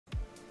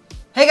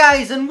Hey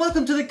guys, and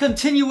welcome to the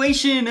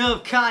continuation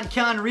of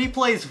ConCon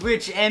replays,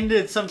 which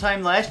ended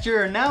sometime last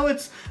year, and now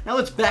it's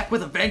back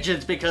with a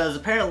vengeance because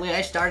apparently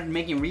I started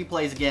making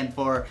replays again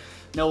for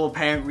no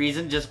apparent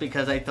reason, just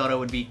because I thought it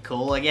would be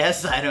cool, I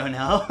guess. I don't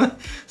know.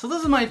 So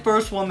this is my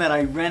first one that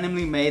I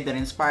randomly made that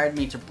inspired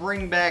me to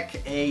bring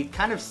back a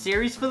kind of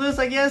series for this,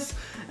 I guess.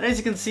 And as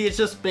you can see, it's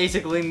just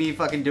basically me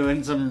fucking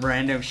doing some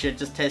random shit,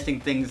 just testing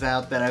things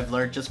out that I've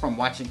learned just from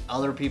watching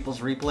other people's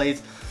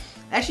replays.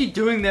 Actually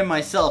doing them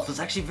myself was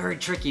actually very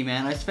tricky,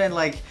 man. I spent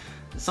like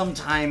some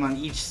time on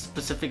each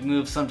specific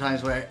move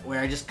sometimes where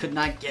I just could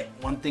not get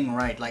one thing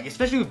right. Like,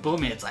 especially with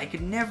boom hits. I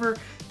could never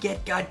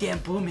get goddamn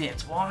boom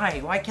hits.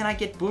 Why? Why can't I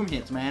get boom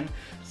hits, man?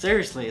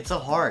 Seriously, it's so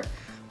hard.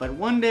 But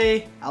one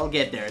day, I'll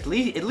get there. At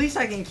least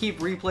I can keep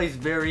replays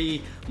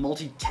very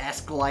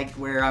multitask-like,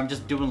 where I'm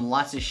just doing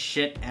lots of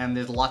shit and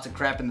there's lots of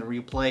crap in the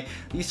replay.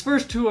 These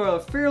first two are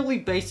fairly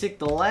basic.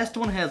 The last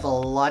one has a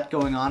lot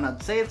going on.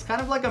 I'd say it's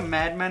kind of like a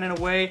Madman in a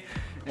way.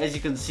 As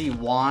you can see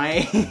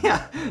why.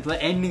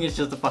 The ending is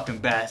just the fucking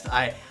best.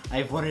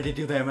 I've wanted to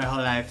do that my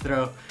whole life.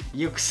 Throw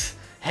Yuke's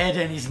head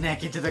and his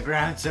neck into the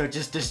ground so it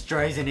just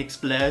destroys and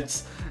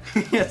explodes.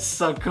 It's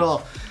so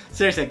cool.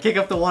 Seriously, I kick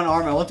up the one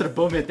arm, I wanted to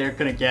boom hit there,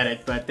 couldn't get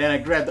it, but then I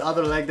grabbed the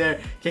other leg there,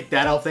 kicked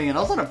that whole thing, and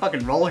I was on a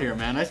fucking roll here,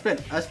 man. I spent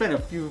a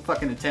few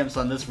fucking attempts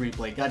on this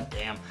replay, god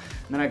damn.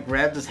 And then I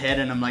grabbed his head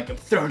and I'm like, I'm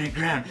throwing it in the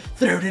ground,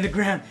 throw it in the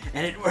ground,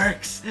 and it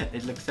works.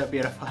 It looks so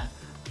beautiful.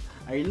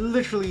 I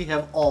literally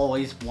have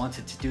always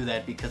wanted to do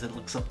that because it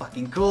looks so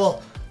fucking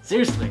cool.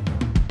 Seriously.